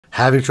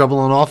Having trouble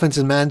on offense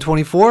in Madden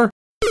 24?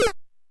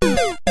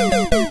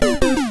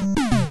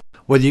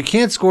 Whether you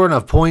can't score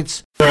enough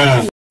points,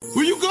 where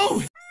you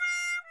going?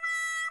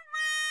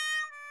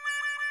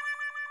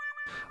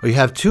 or you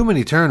have too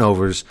many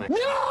turnovers,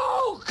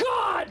 No,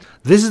 God!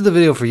 this is the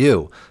video for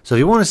you. So if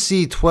you want to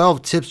see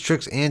 12 tips,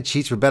 tricks, and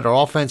cheats for better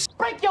offense,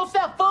 Break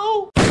yourself,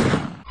 fool!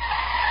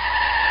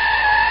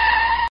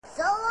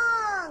 So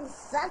long,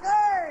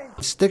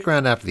 suckers! stick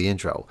around after the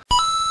intro.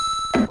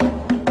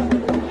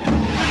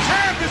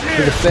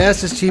 For the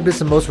fastest,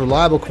 cheapest, and most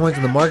reliable coins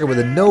in the market with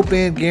a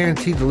no-ban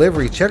guaranteed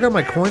delivery, check out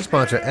my coin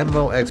sponsor,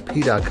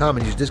 MMOXP.com,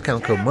 and use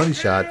discount code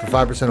MONEYSHOT for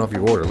 5% off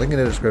your order. Link in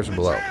the description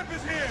below.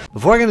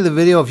 Before I get into the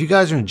video, if you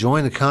guys are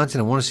enjoying the content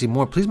and want to see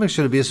more, please make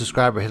sure to be a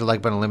subscriber, hit the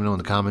like button, and let me know in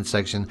the comments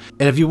section.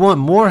 And if you want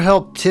more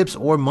help, tips,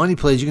 or money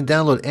plays, you can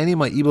download any of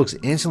my ebooks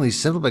instantly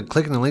simply by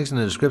clicking the links in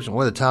the description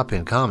or the top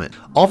pinned comment.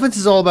 Offense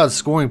is all about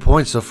scoring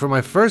points, so for my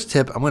first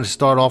tip, I'm going to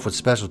start off with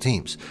special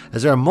teams,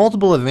 as there are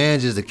multiple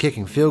advantages to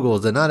kicking field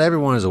goals that not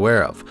everyone is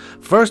aware of.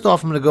 First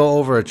off, I'm going to go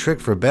over a trick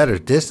for better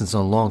distance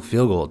on long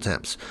field goal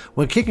attempts.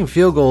 When kicking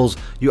field goals,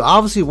 you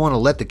obviously want to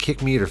let the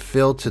kick meter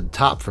fill to the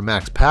top for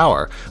max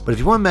power, but if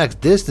you want max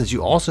distance,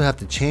 you also have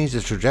to change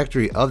the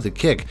trajectory of the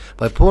kick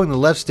by pulling the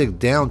left stick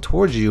down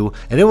towards you,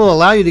 and it will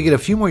allow you to get a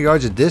few more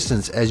yards of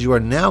distance as you are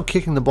now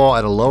kicking the ball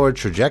at a lower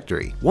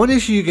trajectory. One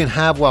issue you can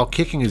have while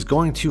kicking is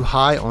going too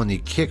high on the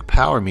kick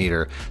power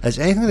meter, as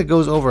anything that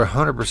goes over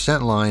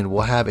 100% line will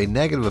have a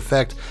negative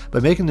effect by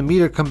making the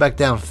meter come back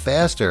down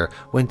faster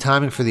when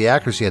timing for the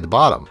accuracy at the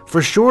bottom.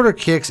 For shorter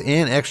kicks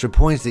and extra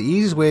points, the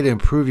easiest way to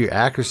improve your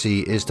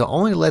accuracy is to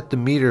only let the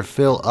meter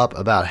fill up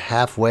about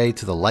halfway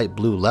to the light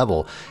blue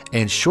level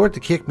and short the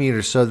kick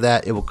meter so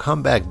that it will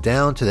come back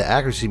down to the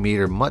accuracy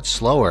meter much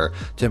slower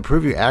to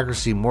improve your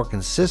accuracy more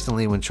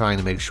consistently when trying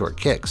to make short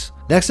kicks.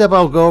 Next up,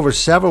 I'll go over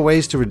several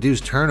ways to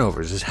reduce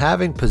turnovers, as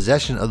having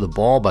possession of the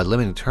ball by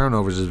limiting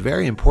turnovers is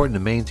very important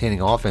to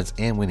maintaining offense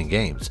and winning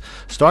games,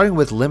 starting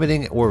with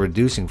limiting or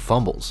reducing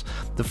fumbles.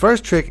 The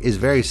first trick is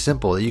very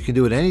simple that you can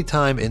do at any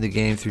time in the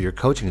game through your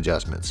coaching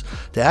adjustments.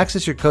 To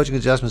access your coaching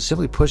adjustments,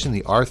 simply pushing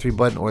the R3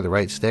 button or the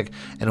right stick,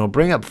 and it will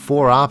bring up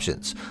 4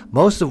 options,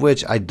 most of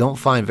which I don't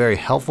find very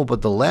helpful,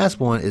 but the last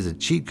one is a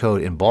cheat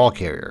code in ball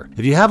carrier.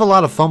 If you have a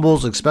lot of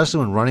fumbles, especially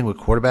when running with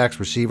quarterbacks,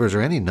 receivers,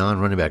 or any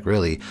non-running back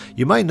really,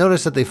 you might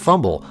notice that they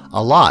fumble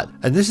a lot,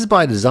 and this is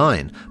by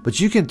design, but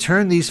you can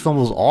turn these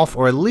fumbles off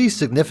or at least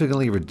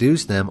significantly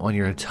reduce them on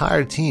your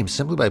entire team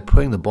simply by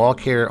putting the ball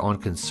carrier on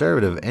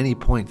conservative at any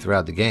point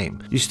throughout the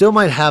game. You still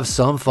might have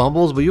some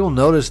fumbles, but you will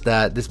notice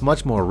that it's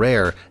much more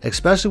rare,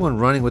 especially when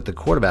running with the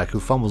quarterback who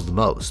fumbles the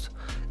most.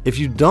 If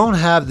you don't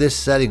have this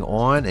setting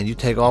on and you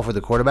take off with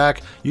the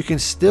quarterback, you can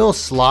still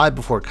slide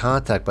before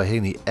contact by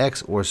hitting the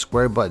X or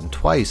square button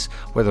twice,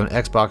 whether on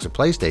Xbox or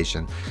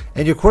PlayStation,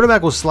 and your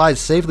quarterback will slide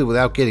safely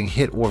without getting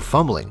hit or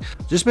fumbling.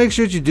 Just make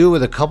sure that you do it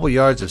with a couple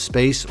yards of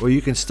space, or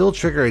you can still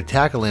trigger a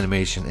tackle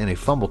animation and a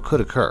fumble could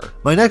occur.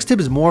 My next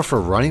tip is more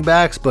for running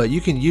backs, but you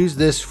can use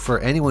this for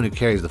anyone who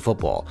carries the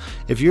football.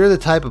 If you're the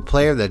type of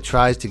player that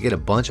tries to get a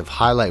bunch of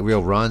highlight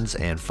reel runs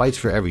and fights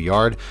for every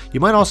yard, you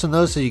might also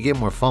notice that you get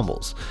more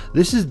fumbles.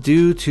 This is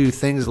due to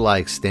things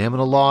like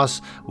stamina loss,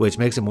 which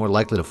makes it more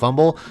likely to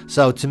fumble.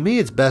 So to me,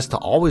 it's best to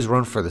always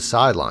run for the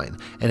sideline.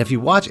 And if you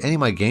watch any of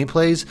my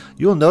gameplays,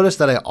 you'll notice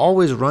that I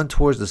always run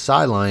towards the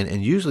sideline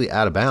and usually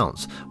out of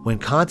bounds when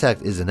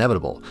contact is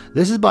inevitable.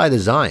 This is by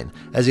design,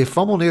 as a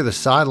fumble near the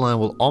sideline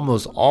will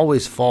almost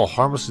always fall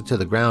harmlessly to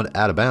the ground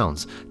out of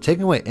bounds,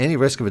 taking away any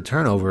risk of a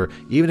turnover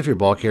even if your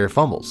ball carrier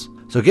fumbles.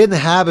 So get in the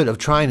habit of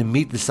trying to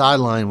meet the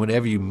sideline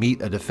whenever you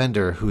meet a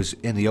defender who's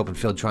in the open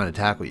field trying to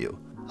tackle you.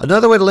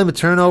 Another way to limit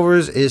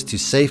turnovers is to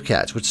safe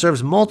catch, which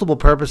serves multiple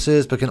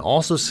purposes but can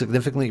also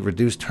significantly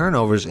reduce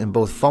turnovers in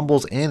both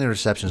fumbles and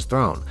interceptions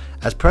thrown,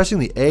 as pressing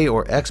the A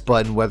or X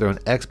button, whether on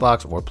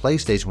Xbox or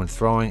PlayStation, when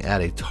throwing at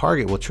a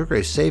target will trigger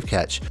a safe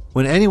catch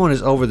when anyone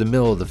is over the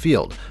middle of the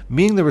field,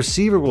 meaning the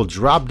receiver will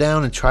drop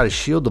down and try to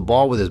shield the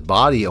ball with his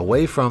body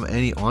away from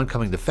any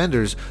oncoming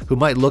defenders who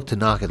might look to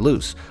knock it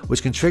loose,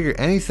 which can trigger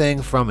anything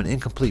from an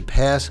incomplete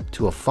pass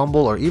to a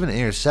fumble or even an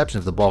interception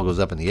if the ball goes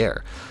up in the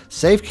air.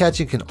 Safe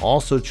catching can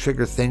also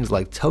trigger things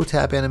like toe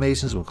tap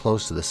animations when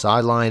close to the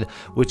sideline,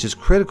 which is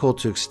critical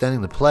to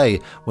extending the play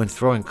when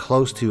throwing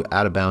close to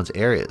out of bounds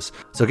areas.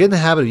 So get in the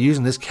habit of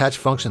using this catch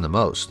function the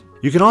most.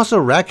 You can also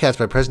rat catch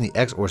by pressing the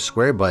X or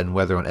square button,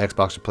 whether on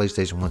Xbox or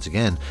PlayStation once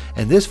again,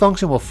 and this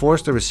function will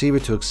force the receiver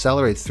to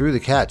accelerate through the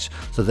catch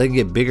so they can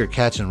get bigger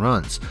catch and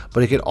runs,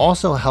 but it can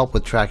also help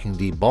with tracking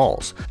deep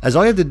balls, as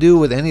all you have to do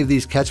with any of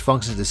these catch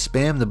functions is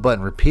spam the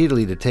button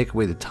repeatedly to take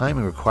away the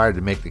timing required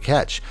to make the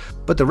catch.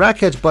 But the rat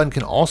catch button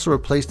can also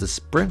replace the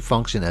sprint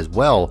function as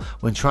well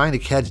when trying to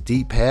catch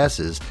deep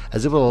passes,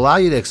 as it will allow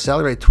you to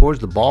accelerate towards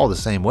the ball the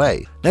same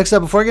way. Next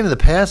up, before I get into the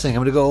passing, I'm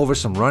going to go over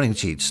some running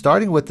cheats,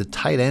 starting with the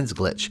tight ends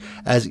glitch,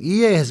 as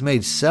EA has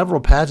made several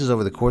patches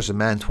over the course of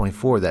Madden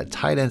 24 that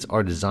tight ends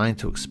are designed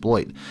to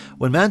exploit.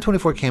 When Madden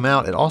 24 came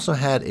out, it also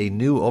had a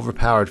new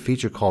overpowered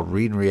feature called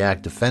Read and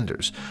React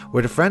Defenders,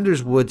 where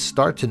defenders would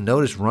start to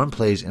notice run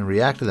plays and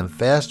react to them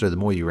faster the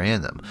more you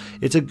ran them.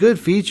 It's a good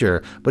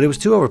feature, but it was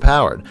too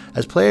overpowered,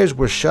 as players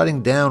were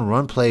shutting down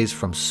run plays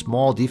from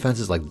small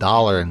defenses like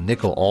Dollar and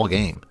Nickel all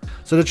game.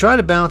 So to try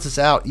to balance this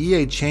out,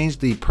 EA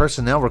changed the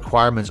personnel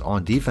requirements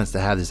on defense to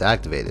have this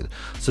activated.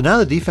 So now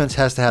the defense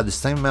has to have the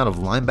same amount of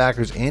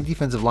linebackers and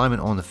defensive linemen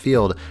on the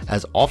field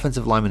as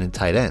offensive linemen and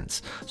tight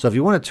ends. So if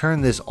you want to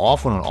turn this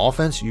off when on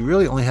offense, you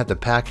really only have to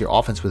pack your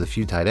offense with a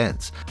few tight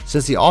ends,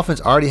 since the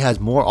offense already has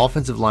more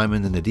offensive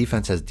linemen than the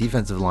defense has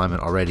defensive linemen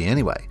already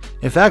anyway.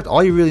 In fact,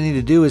 all you really need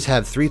to do is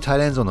have 3 tight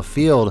ends on the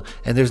field,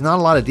 and there's not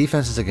a lot of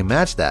defenses that can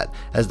match that,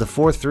 as the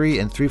 4-3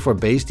 and 3-4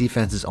 base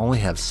defenses only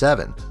have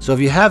 7. So if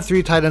you have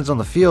 3 tight ends on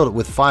the field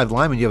with 5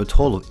 linemen, you have a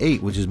total of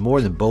 8, which is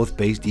more than both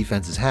base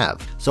defenses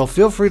have. So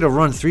feel free to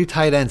run 3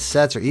 tight end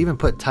sets or even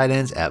put tight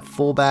ends at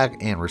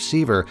fullback and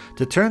receiver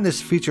to turn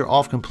this feature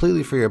off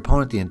completely for your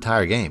opponent the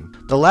entire game.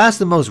 The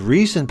last and most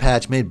recent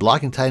patch made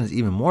blocking tight ends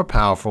even more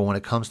powerful when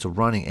it comes to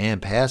running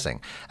and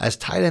passing, as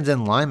tight ends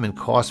and linemen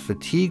cost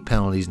fatigue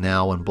penalties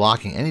now when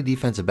blocking any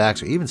defensive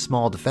backs or even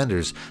small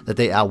defenders that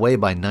they outweigh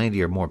by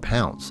 90 or more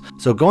pounds.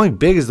 So going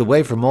big is the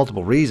way for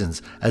multiple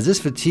reasons, as this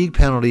fatigue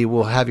penalty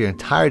will have your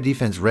entire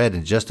defense red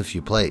in just a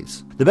few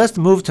plays. The best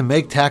move to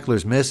make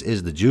tacklers miss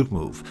is the juke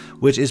move,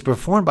 which is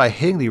performed by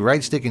hitting the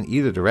right stick in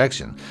either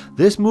direction.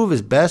 This move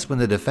is best when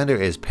the defender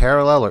is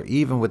parallel or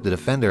even with the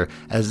defender,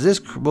 as this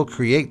will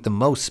create the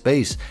most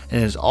space,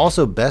 and it is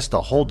also best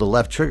to hold the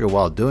left trigger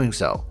while doing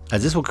so,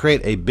 as this will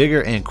create a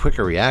bigger and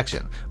quicker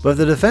reaction. But if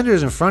the defender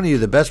is in front of you,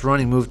 the best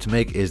running move to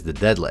make is the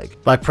dead leg,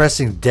 by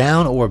pressing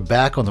down or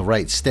back on the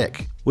right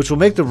stick, which will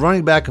make the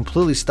running back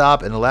completely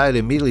stop and allow you to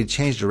immediately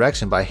change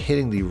direction by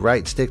hitting the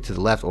right stick to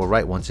the left or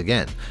right once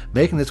again,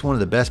 making this one of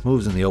the best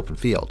moves in the open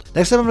field.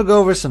 Next up, I'm going to go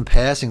over some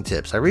passing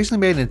tips. I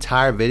recently made an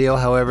entire video,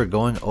 however,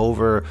 going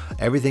over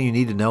everything you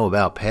need to know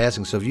about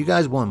passing, so if you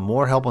guys want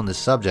more help on this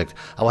subject,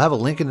 I will have a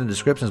link in the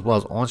description as well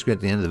as on screen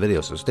at the end of the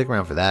video, so stick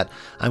around for that.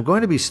 I'm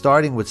going to be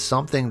starting with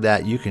something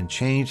that you can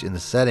change in the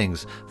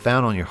settings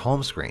found on your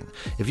home screen.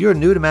 If you're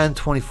new to Madden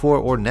 24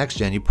 or Next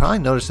Gen, you probably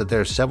noticed that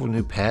there are several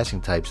new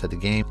passing types that the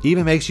game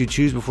even makes you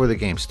choose before the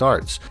game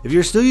starts. If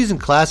you're still using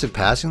classic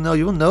passing though,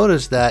 you will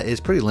notice that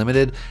it's pretty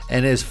limited,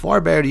 and it is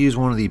far better to use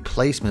one of the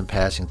placement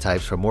passing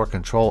types for more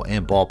control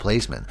and ball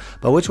placement.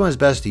 But which one is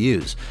best to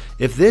use?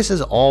 If this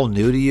is all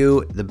new to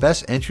you, the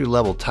best entry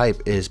level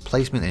type is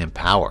placement and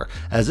power,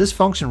 as this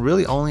function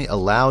really only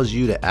allows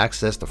you to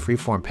access the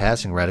freeform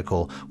passing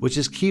reticle, which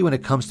is key when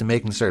it comes to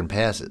making certain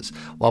passes,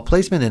 while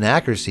placement and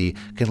accuracy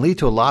can lead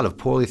to a lot of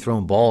poorly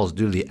thrown balls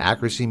due to the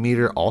accuracy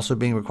meter also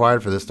being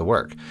required for this to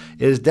work.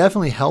 It is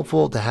definitely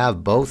helpful to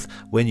have both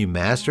when you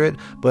master it,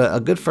 but a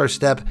good first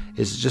step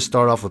is to just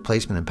start off with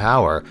placement and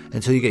power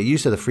until you get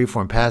used to the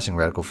freeform passing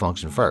reticle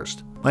function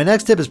first. My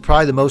next tip is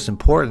probably the most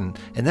important,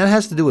 and that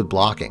has to do with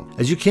blocking,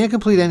 as you can't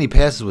complete any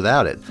passes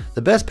without it.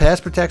 The best pass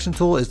protection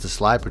tool is the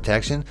slide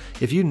protection.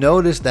 If you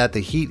notice that the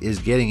heat is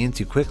getting in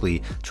too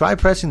quickly, try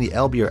pressing the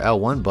LB or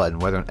L1 button,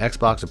 whether on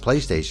Xbox or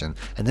PlayStation,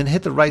 and then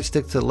hit the right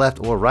stick to the left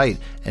or right,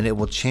 and it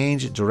will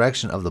change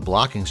direction of the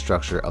blocking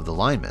structure of the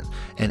linemen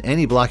and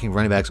any blocking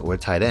running backs or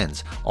tight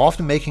ends,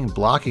 often making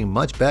blocking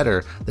much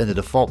better than the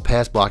default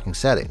pass blocking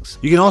settings.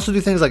 You can also do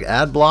things like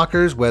add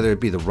blockers, whether it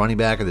be the running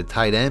back or the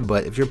tight end,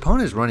 but if your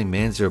opponent is running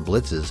man zero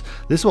blitzes,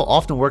 this will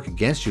often work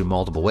against you in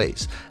multiple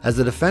ways, as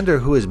the defender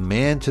who is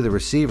manned to the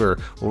receiver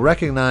will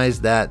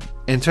recognize that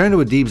and turn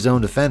to a deep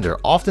zone defender,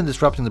 often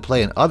disrupting the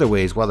play in other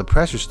ways while the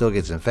pressure still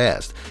gets in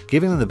fast,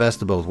 giving them the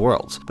best of both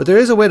worlds. But there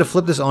is a way to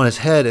flip this on its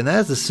head, and that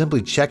is to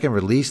simply check and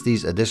release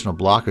these additional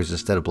blockers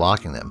instead of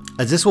blocking them,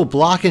 as this will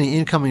block any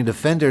incoming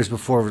defenders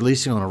before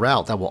releasing on a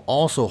route that will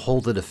also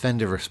hold the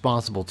defender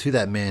responsible to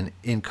that man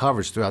in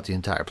coverage throughout the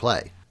entire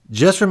play.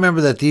 Just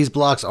remember that these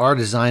blocks are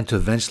designed to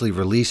eventually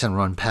release and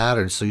run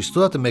patterns, so you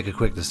still have to make a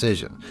quick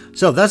decision.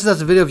 So that's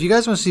the video. If you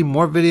guys want to see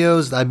more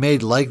videos I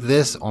made like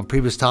this on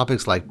previous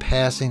topics like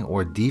passing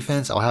or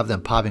defense, I'll have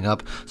them popping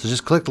up, so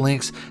just click the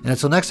links. And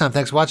until next time,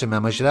 thanks for watching,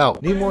 man. My shit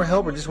out. Need more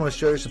help or just want to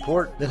show your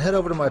support? Then head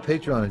over to my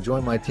Patreon and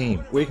join my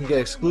team, where you can get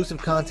exclusive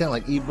content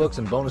like ebooks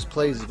and bonus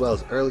plays, as well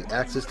as early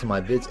access to my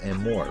vids and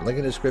more. Link in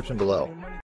the description below.